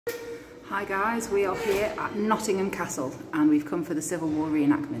Hi guys, we are here at Nottingham Castle and we've come for the Civil War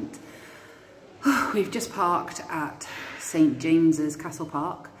reenactment. We've just parked at St James's Castle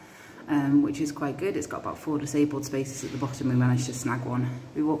Park, which is quite good. It's got about 4 disabled spaces at the bottom. We managed to snag one.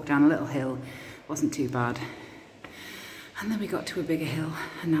 We walked down a little hill, wasn't too bad. And then we got to a bigger hill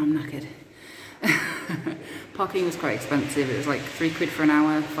and now I'm knackered. Parking was quite expensive. It was like £3 for an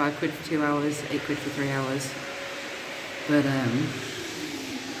hour, £5 for 2 hours, £8 for 3 hours. But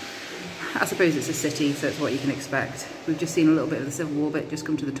I suppose it's a city, so it's what you can expect. We've just seen a little bit of the Civil War bit, just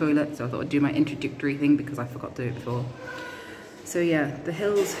come to the toilet, so I thought I'd do my introductory thing because I forgot to do it before. So yeah, the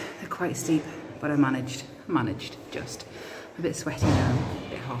hills are quite steep, but I managed, just. A bit sweaty now, a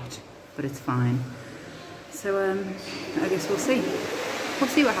bit hot, but it's fine. So I guess we'll see. We'll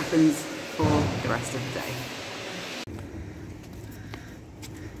see what happens for the rest of the day.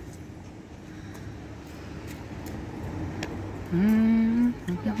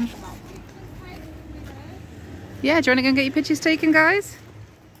 Yeah, do you want to go and get your pictures taken, guys?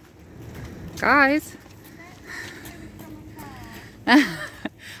 Guys? If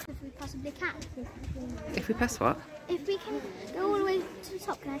we possibly can. If we pass what? If we can go all the way to the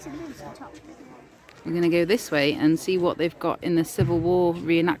top, can I see the boots on top? We're going to go this way and see what they've got in the Civil War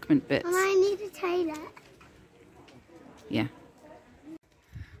reenactment bits. And I need a tailor. Yeah.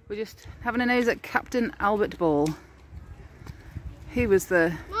 We're just having a nose at Captain Albert Ball. Who was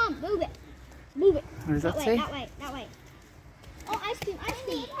the... Mom, move it. Move it. What does that say? That way, that way. Oh, ice cream, ice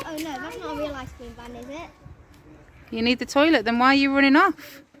cream. Oh no, that's not a real ice cream van, is it? You need the toilet, then why are you running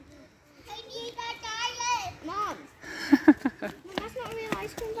off? I need the toilet. Mom. Mom, that's not a real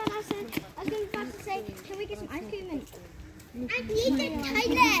ice cream van. I was about to say, can we get some ice cream in? I need the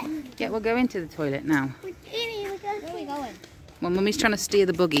toilet. Yeah, we'll go into the toilet now. Where are we going? Well, Mummy's trying to steer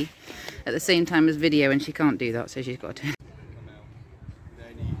the buggy at the same time as video and she can't do that, so she's got to...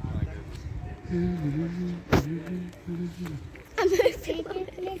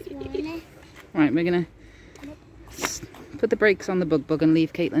 Right, we're gonna put the brakes on the bug and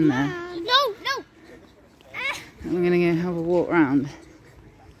leave Caitlin there. No, no. And we're gonna go have a walk round.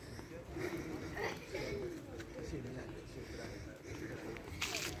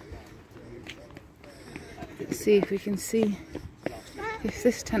 Let's see if we can see if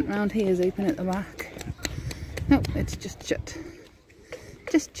this tent round here is open at the back. Nope, it's just shut.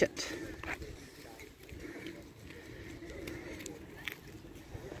 Just shut.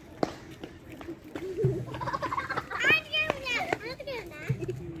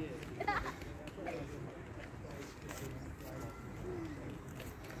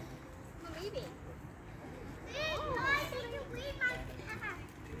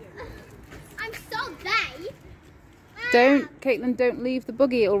 I'm so gay. Don't, Caitlin, don't leave the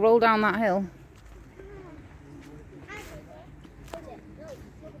buggy, it'll roll down that hill.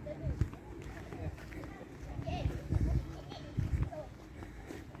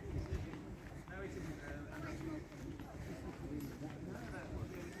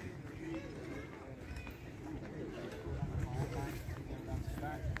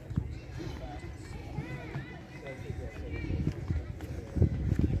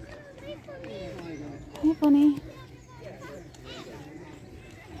 Hey, bunny.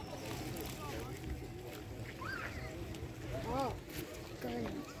 Oh, good.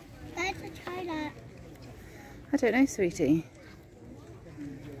 Where's the toilet? I don't know, sweetie.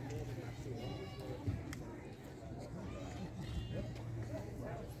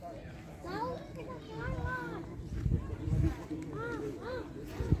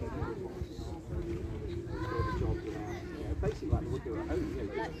 Basically, like they would do at home,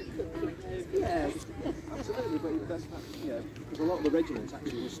 yeah, absolutely, but that's not, because a lot of the regiments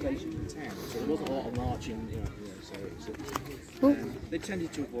actually were stationed in town, so there wasn't a lot of marching, so they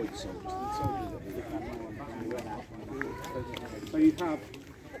tended to avoid the soldiers. So you'd have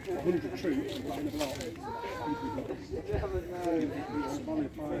 100 troops in a block.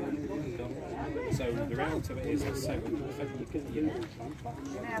 So the reality of it is that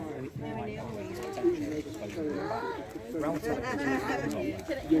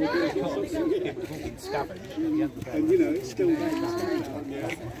and you know, it's still there.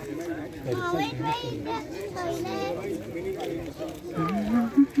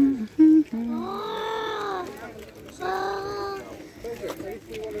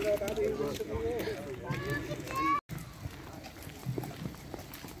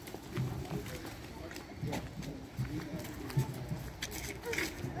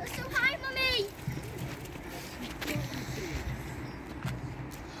 So hi, Mummy.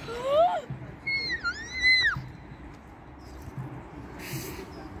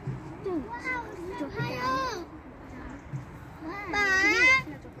 Bye.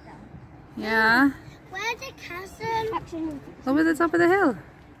 Yeah. Where's the castle? Over the top of the hill.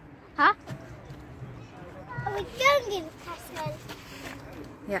 Huh? Are we going in the castle?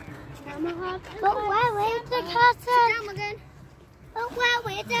 Yeah. But where's the castle? But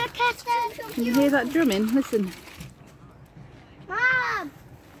where's the castle? Can you hear that drumming? Listen. Mom,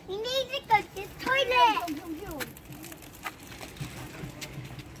 we need to go to the toilet.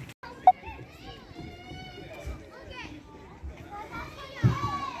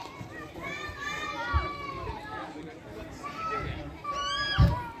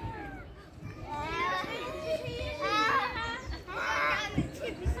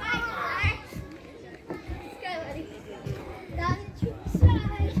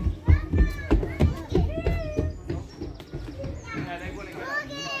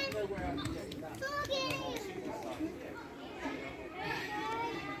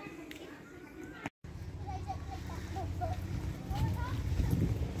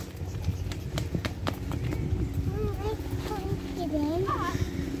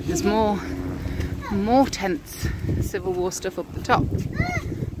 There's more tents, Civil War stuff up the top.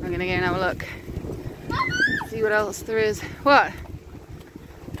 I'm gonna go and have a look. See what else there is. What?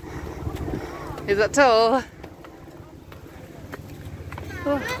 Is that tall?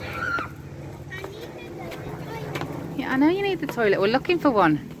 Oh. Yeah, I know you need the toilet. We're looking for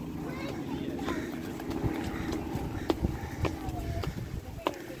one.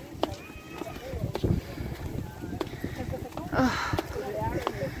 Oh.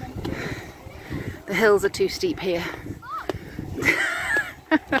 The hills are too steep here.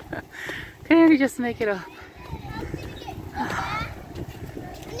 Can you just make it up?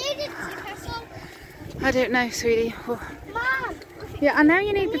 I don't know, sweetie. Well, Mom! yeah, I know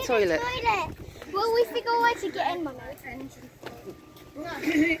you need the toilet. Well, we figure a way to get in, Mum.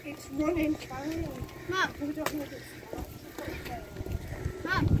 It's running. Mum, We don't know this.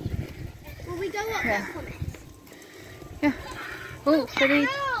 Mum, will we go up Yeah. there, promise? Yeah. Oh, steady.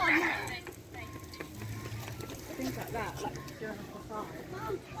 Things like that, like doing a farm.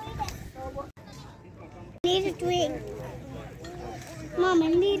 I need a drink. Mum, I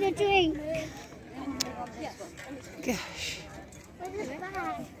need a drink. Gosh. Where's the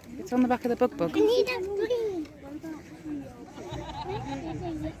bag? It's on the back of the bug bug. I need a drink.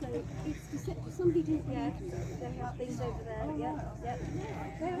 Somebody did, yeah. There are things over there, yeah.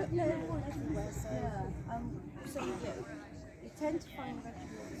 They're everywhere, so you do. You tend to find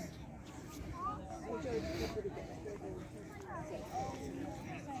vegetables.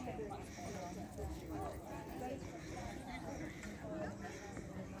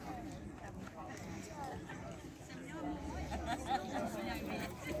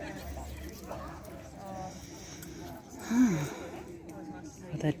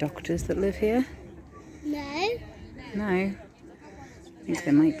 Are there doctors that live here? No. No. I think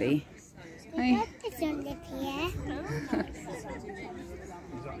there might be. Hey. Doctors don't live here.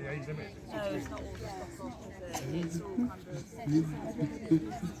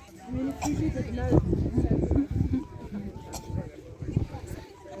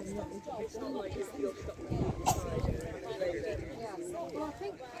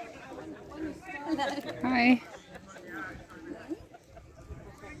 Hi.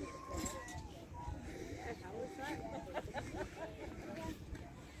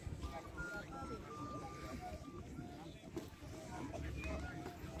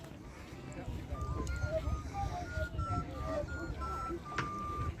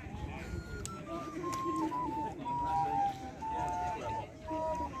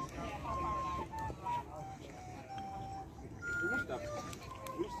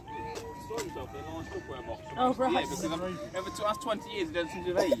 Oh, right. Yeah, because over the last 20 years, it doesn't seem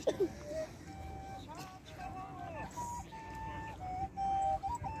to have aged.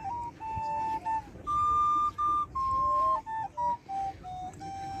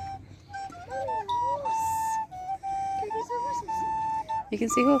 You can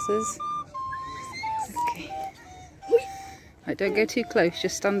see horses? Okay. Right, don't go too close,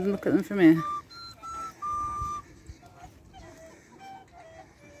 just stand and look at them from here.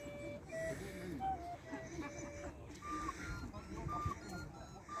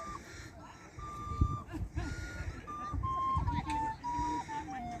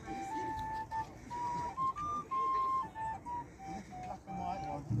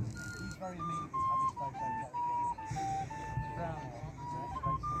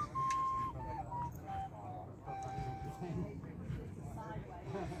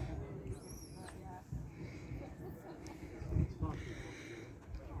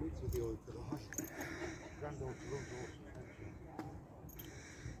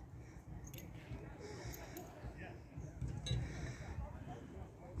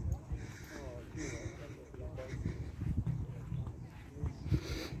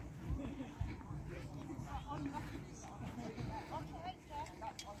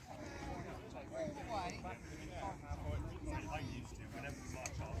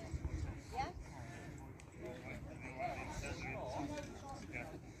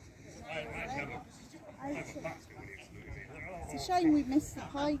 It's a shame we missed the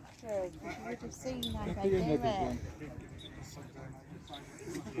pike drill because you would have seen how they do it.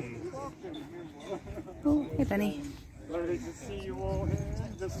 Oh, hey Benny. Lovely to see you all here.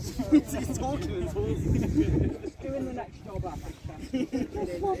 He's talking and talking. Just doing the next job up.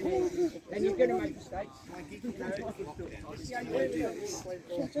 And you're going to make mistakes.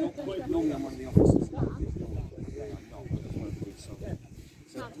 Normally I'm one of the officers.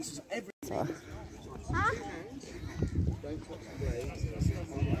 So this is everything.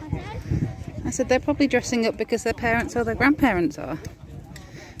 I said they're probably dressing up because their parents or their grandparents are.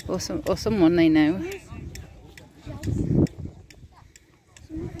 Or someone they know.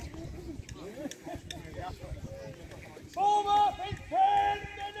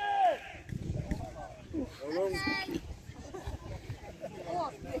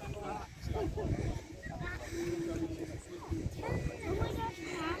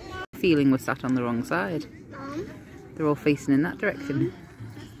 Feeling we're sat on the wrong side. They're all facing in that direction.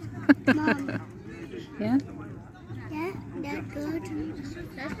 Mom. Yeah? Yeah, they're good.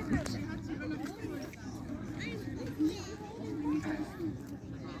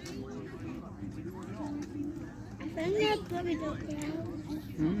 I think they're probably okay.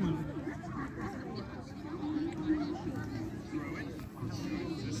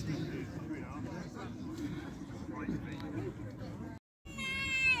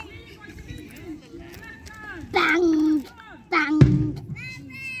 Bang! Bang!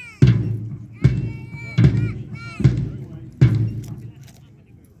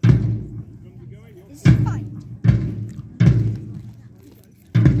 This is fine.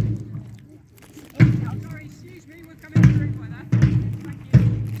 Sorry, excuse me, we're coming through by that. Thank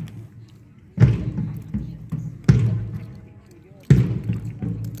you.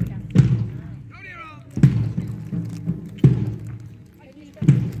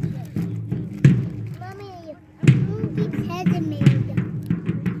 Mommy, who keeps heading me?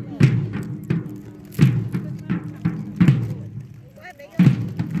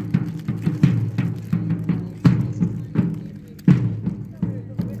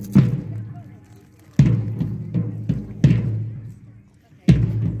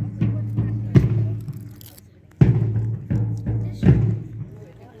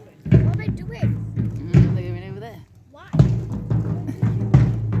 What are they doing? They're going over there. Why?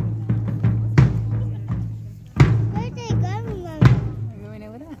 Where are they going, Mum? They're going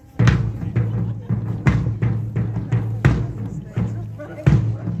over there.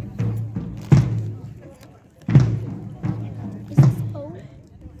 Is this old?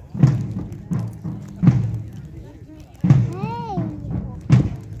 Hey!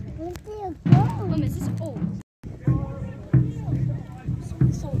 Where's the go? Mum, is this old?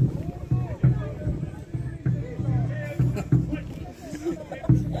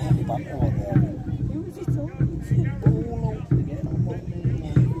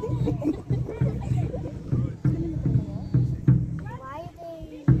 Why are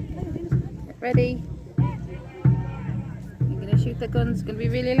they... Ready? You're going to shoot the guns. It's going to be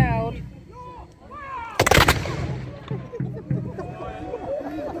really loud.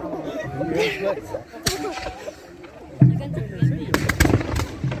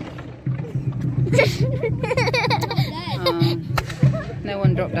 No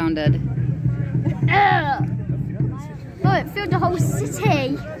one dropped down dead. Oh, it filled the whole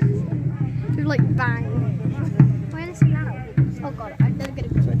city. It was like bang. Why is it loud? Oh god, I'm never gonna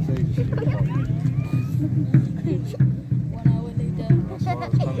go.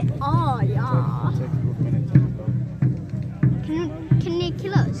 Oh yeah. Can they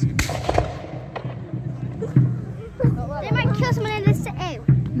kill us? They might kill someone in the city.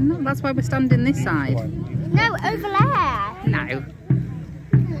 No, that's why we're standing this side. No, over there. No.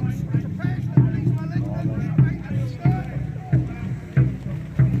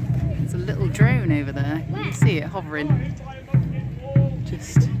 There's a little drone over there. You can see it hovering.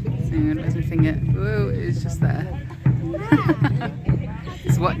 Just, hang on, where's my finger? Whoa, it's just there.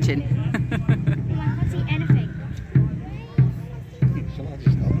 It's watching. I can't see anything.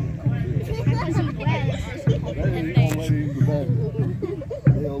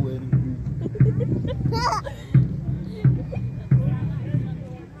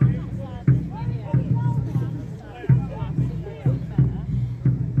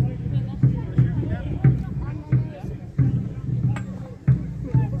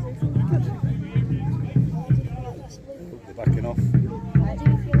 Backing off.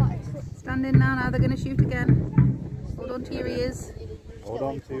 Stand in now, they're going to shoot again. Hold on to your ears. Hold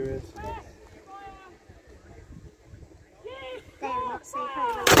on to your ears. They are not safe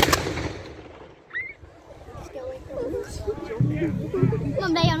over.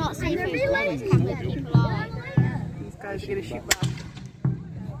 Mum, they are not safe over. People are. Guys are going to shoot back.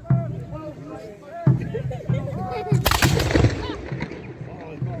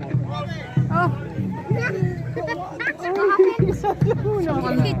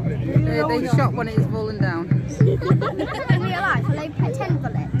 They shot one, it is falling down. In real life, are they pretend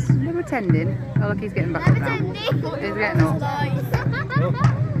bullets? They're pretending. Oh look, he's getting back up now. He's getting up.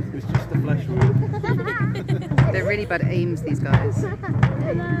 It's just a flesh wound. They're really bad aims, these guys.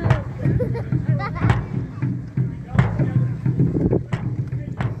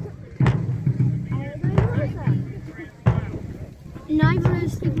 Neither of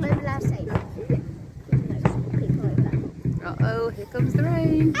those people over there safe. Uh-oh, here comes the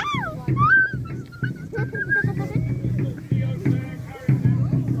rain.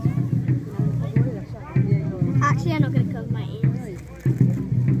 Actually, I'm not going to cover my ears.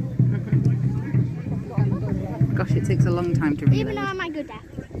 Gosh, it takes a long time to reload. Even though I might go deaf.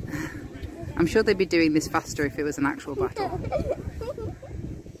 I'm sure they'd be doing this faster if it was an actual battle.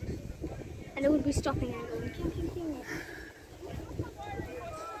 And it would be stopping and going, pew, pew, pew.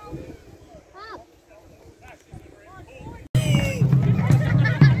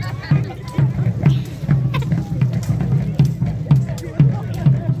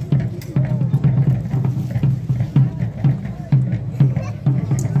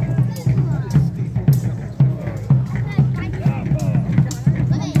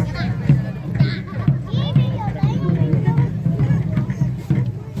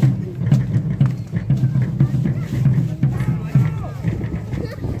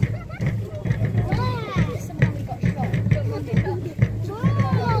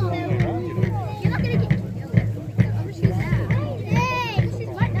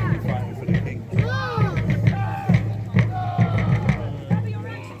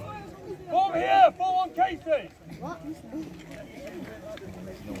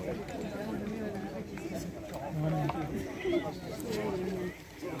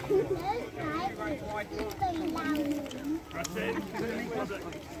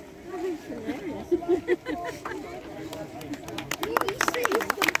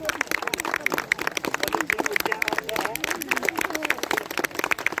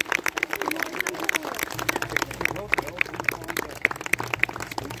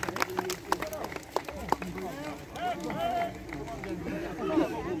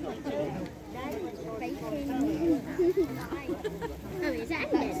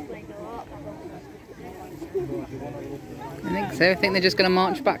 I think so. I think they're just going to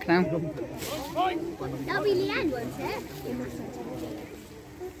march back now. That'll be Leanne, won't it?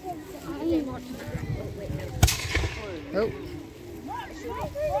 Oh.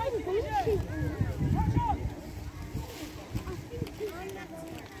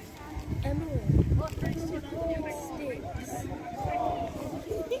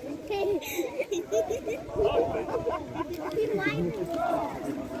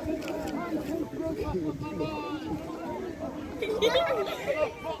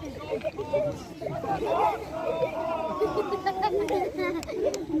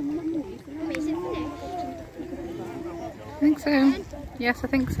 I think so. Yes, I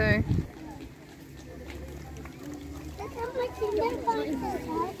think so.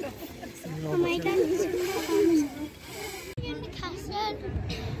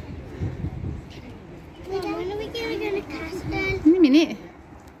 In a minute.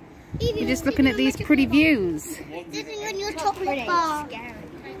 You're just looking at these pretty views.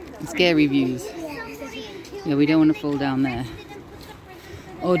 Scary views. Yeah, we don't want to fall down there.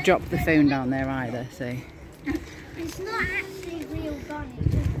 Or drop the phone down there either, so. It's not actually real gun,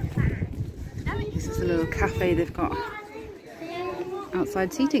 it's just a fan. This is a little cafe they've got.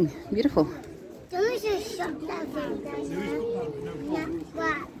 Outside seating. Beautiful.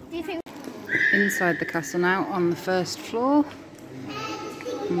 Inside the castle now, on the first floor.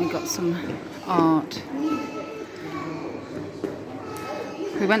 And we got some art.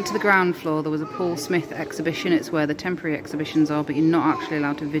 We went to the ground floor. There was a Paul Smith exhibition. It's where the temporary exhibitions are, but you're not actually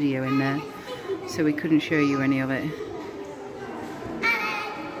allowed to video in there, so we couldn't show you any of it.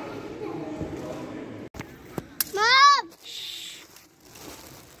 Mom! Shh.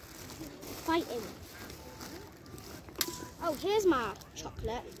 Fighting. Oh, here's my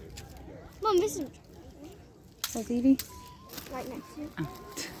chocolate. Mom, this is Where's Evie? right next to you. Oh.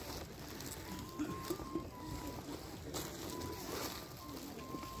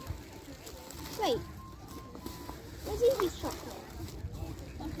 Wait, where's Evie's chocolate?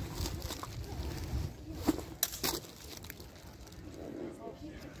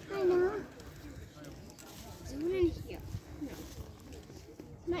 I know. Is there one in here? No.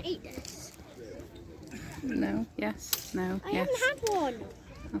 Can I eat this? No, yes, no, I yes. haven't had one.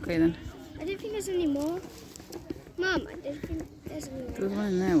 Okay then. I don't think there's any more. Mum, I don't think there's one. There was one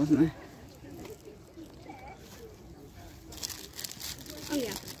in there, wasn't there? Oh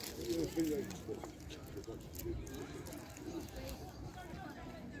yeah.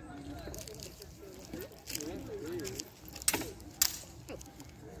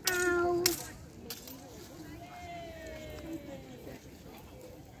 Ow.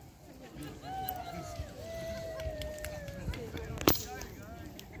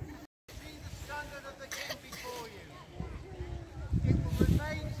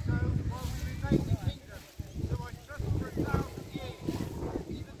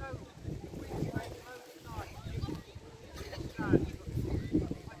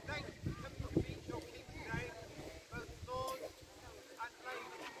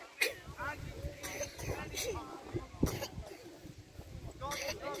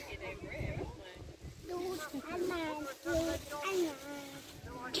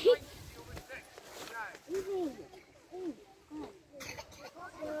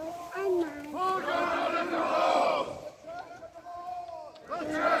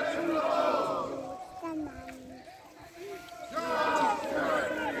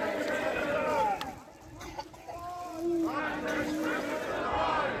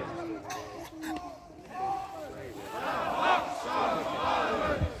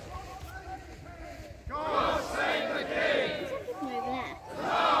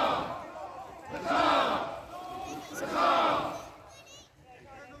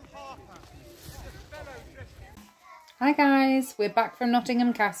 Hi guys, we're back from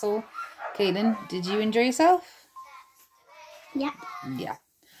Nottingham Castle. Caitlin, did you enjoy yourself? Yep. Yeah.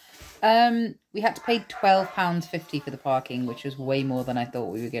 We had to pay £12.50 for the parking, which was way more than I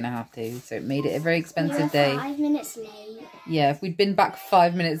thought we were going to have to. So it made it a very expensive day. 5 minutes late. Yeah, if we'd been back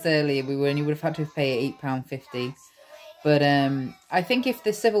 5 minutes earlier, we only would have had to pay £8.50. But I think if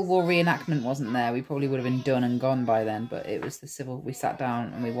the Civil War reenactment wasn't there, we probably would have been done and gone by then. But it was the Civil. We sat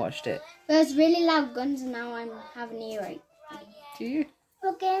down and we watched it. There's really loud guns and now I'm having an earache. Do you?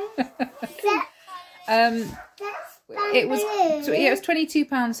 Okay. It was it was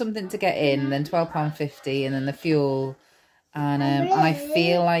 £22 something to get in, then £12.50, and then the fuel. And I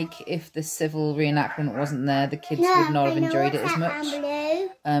feel like if the Civil reenactment wasn't there, the kids would not have enjoyed it as much.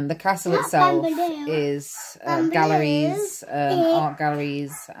 The castle itself is galleries, art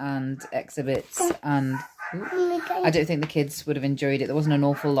galleries and exhibits, and I don't think the kids would have enjoyed it. There wasn't an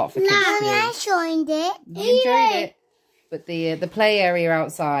awful lot for kids to do. I joined it. You enjoyed it. But the play area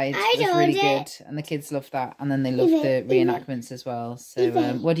outside was really good, and the kids loved that, and then they loved the reenactments as well. So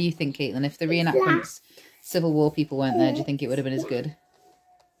what do you think, Caitlin? If the reenactments, Civil War people weren't there, do you think it would have been as good?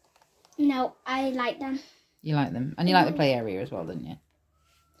 No, I like them. You like them, and you like the play area as well, didn't you?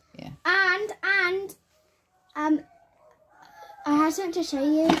 Yeah. And I have something to show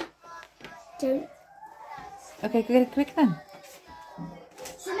you. Don't. Okay, quick then.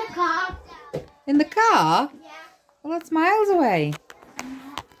 It's in the car. In the car? Yeah. Well, that's miles away.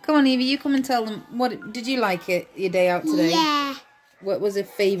 Come on, Evie, you come and tell them. What did you like it your day out today? Yeah. What was your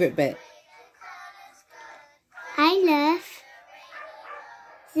favourite bit? I love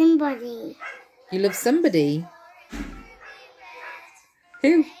somebody. You love somebody?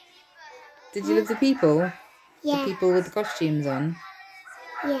 Who? Did you love the people? Yeah. The people with the costumes on?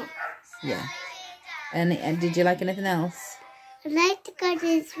 Yeah. Yeah. And did you like anything else? I'd like to go to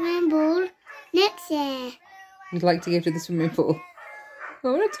the swimming pool next year. You'd like to go to the swimming pool?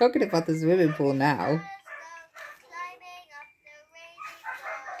 Well, we're not talking about the swimming pool now.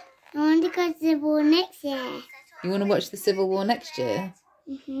 I want to go to the pool next year. You want to watch the Civil War next year?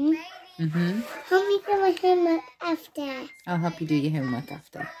 Mhm. Mhm. Help me do my homework after. I'll help you do your homework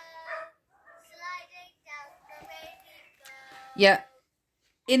after. Yeah.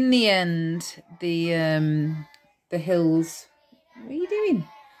 In the end, the hills. What are you doing?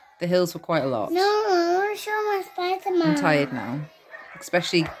 The hills were quite a lot. No, I want to show my Spider-Man. I'm tired now,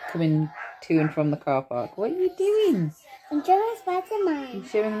 especially coming to and from the car park. What are you doing? I'm showing Spider-Man. You're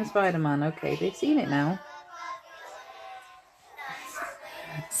showing them Spider-Man. Okay, they've seen it now.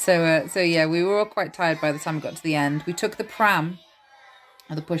 So yeah, we were all quite tired by the time we got to the end. We took the pram,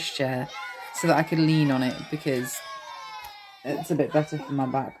 or the pushchair, so that I could lean on it because it's a bit better for my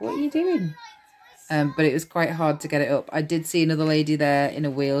back. What are you doing? But it was quite hard to get it up. I did see another lady there in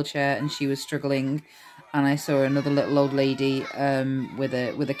a wheelchair, and she was struggling. And I saw another little old lady with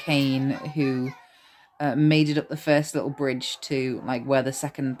a cane who made it up the first little bridge to like where the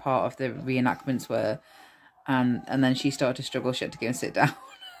second part of the reenactments were, and then she started to struggle. She had to go and sit down.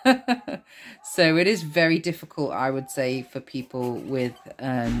 So it is very difficult, I would say, for people with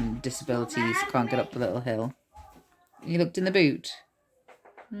disabilities who can't get up the little hill. You looked in the boot.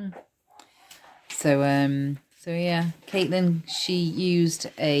 So So yeah, Caitlin, she used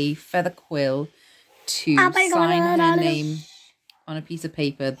a feather quill to sign her name on a piece of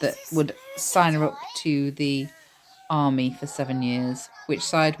paper that would sign her up to the army for 7 years. Which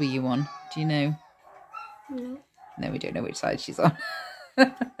side were you on? Do you know? No. No, we don't know which side she's on.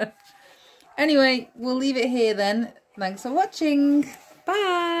 Anyway, we'll leave it here then. Thanks for watching.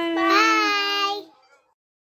 Bye.